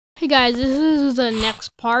Hey guys, this is the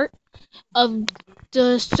next part of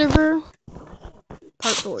the server.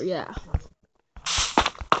 Part 4, yeah.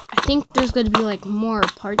 I think there's gonna be like more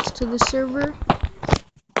parts to the server.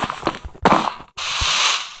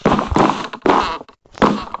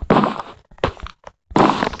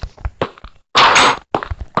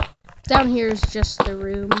 Down here is just the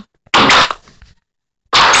room.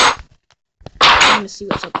 I'm gonna see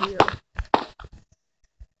what's up here.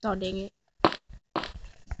 Oh, dang it.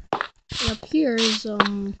 And up here is, I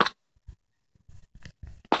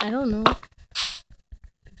don't know.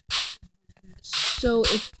 So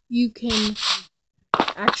if you can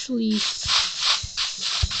actually, let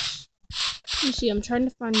me see, I'm trying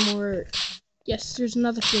to find more. Yes, there's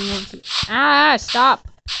another thing over here. Ah, stop!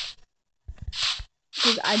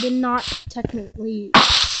 Because I did not technically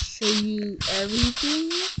show you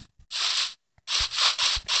everything.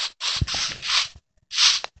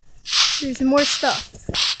 There's more stuff.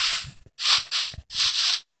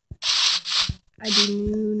 I do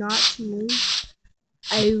not move.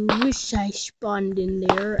 I wish I spawned in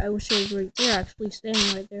there. I wish I was right there, actually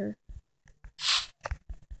standing right there.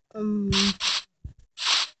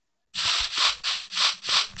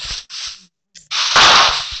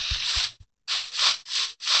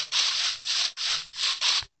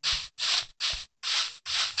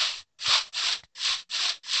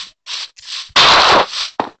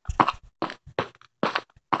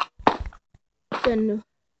 Then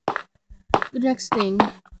the next thing,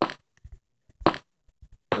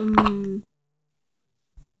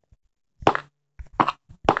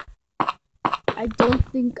 I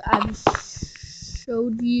don't think I've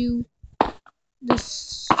showed you the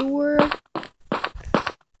store.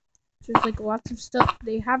 There's like lots of stuff.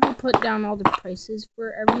 They haven't put down all the prices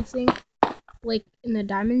for everything. Like in the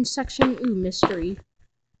diamond section, ooh, mystery.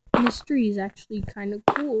 Mystery is actually kind of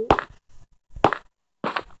cool.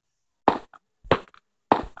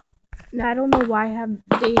 And I don't know why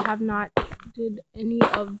they have not did any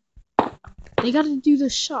of. They got to do the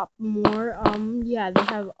shop more. Yeah, they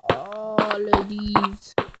have all of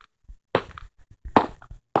these.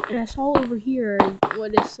 And I saw over here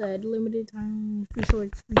what it said: limited time, free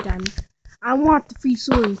sword, free diamond. I want the free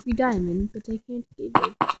sword and free diamond, but they can't give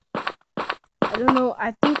it. I don't know.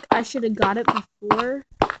 I think I should have got it before.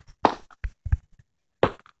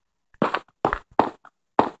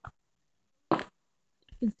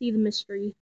 You can see the mystery.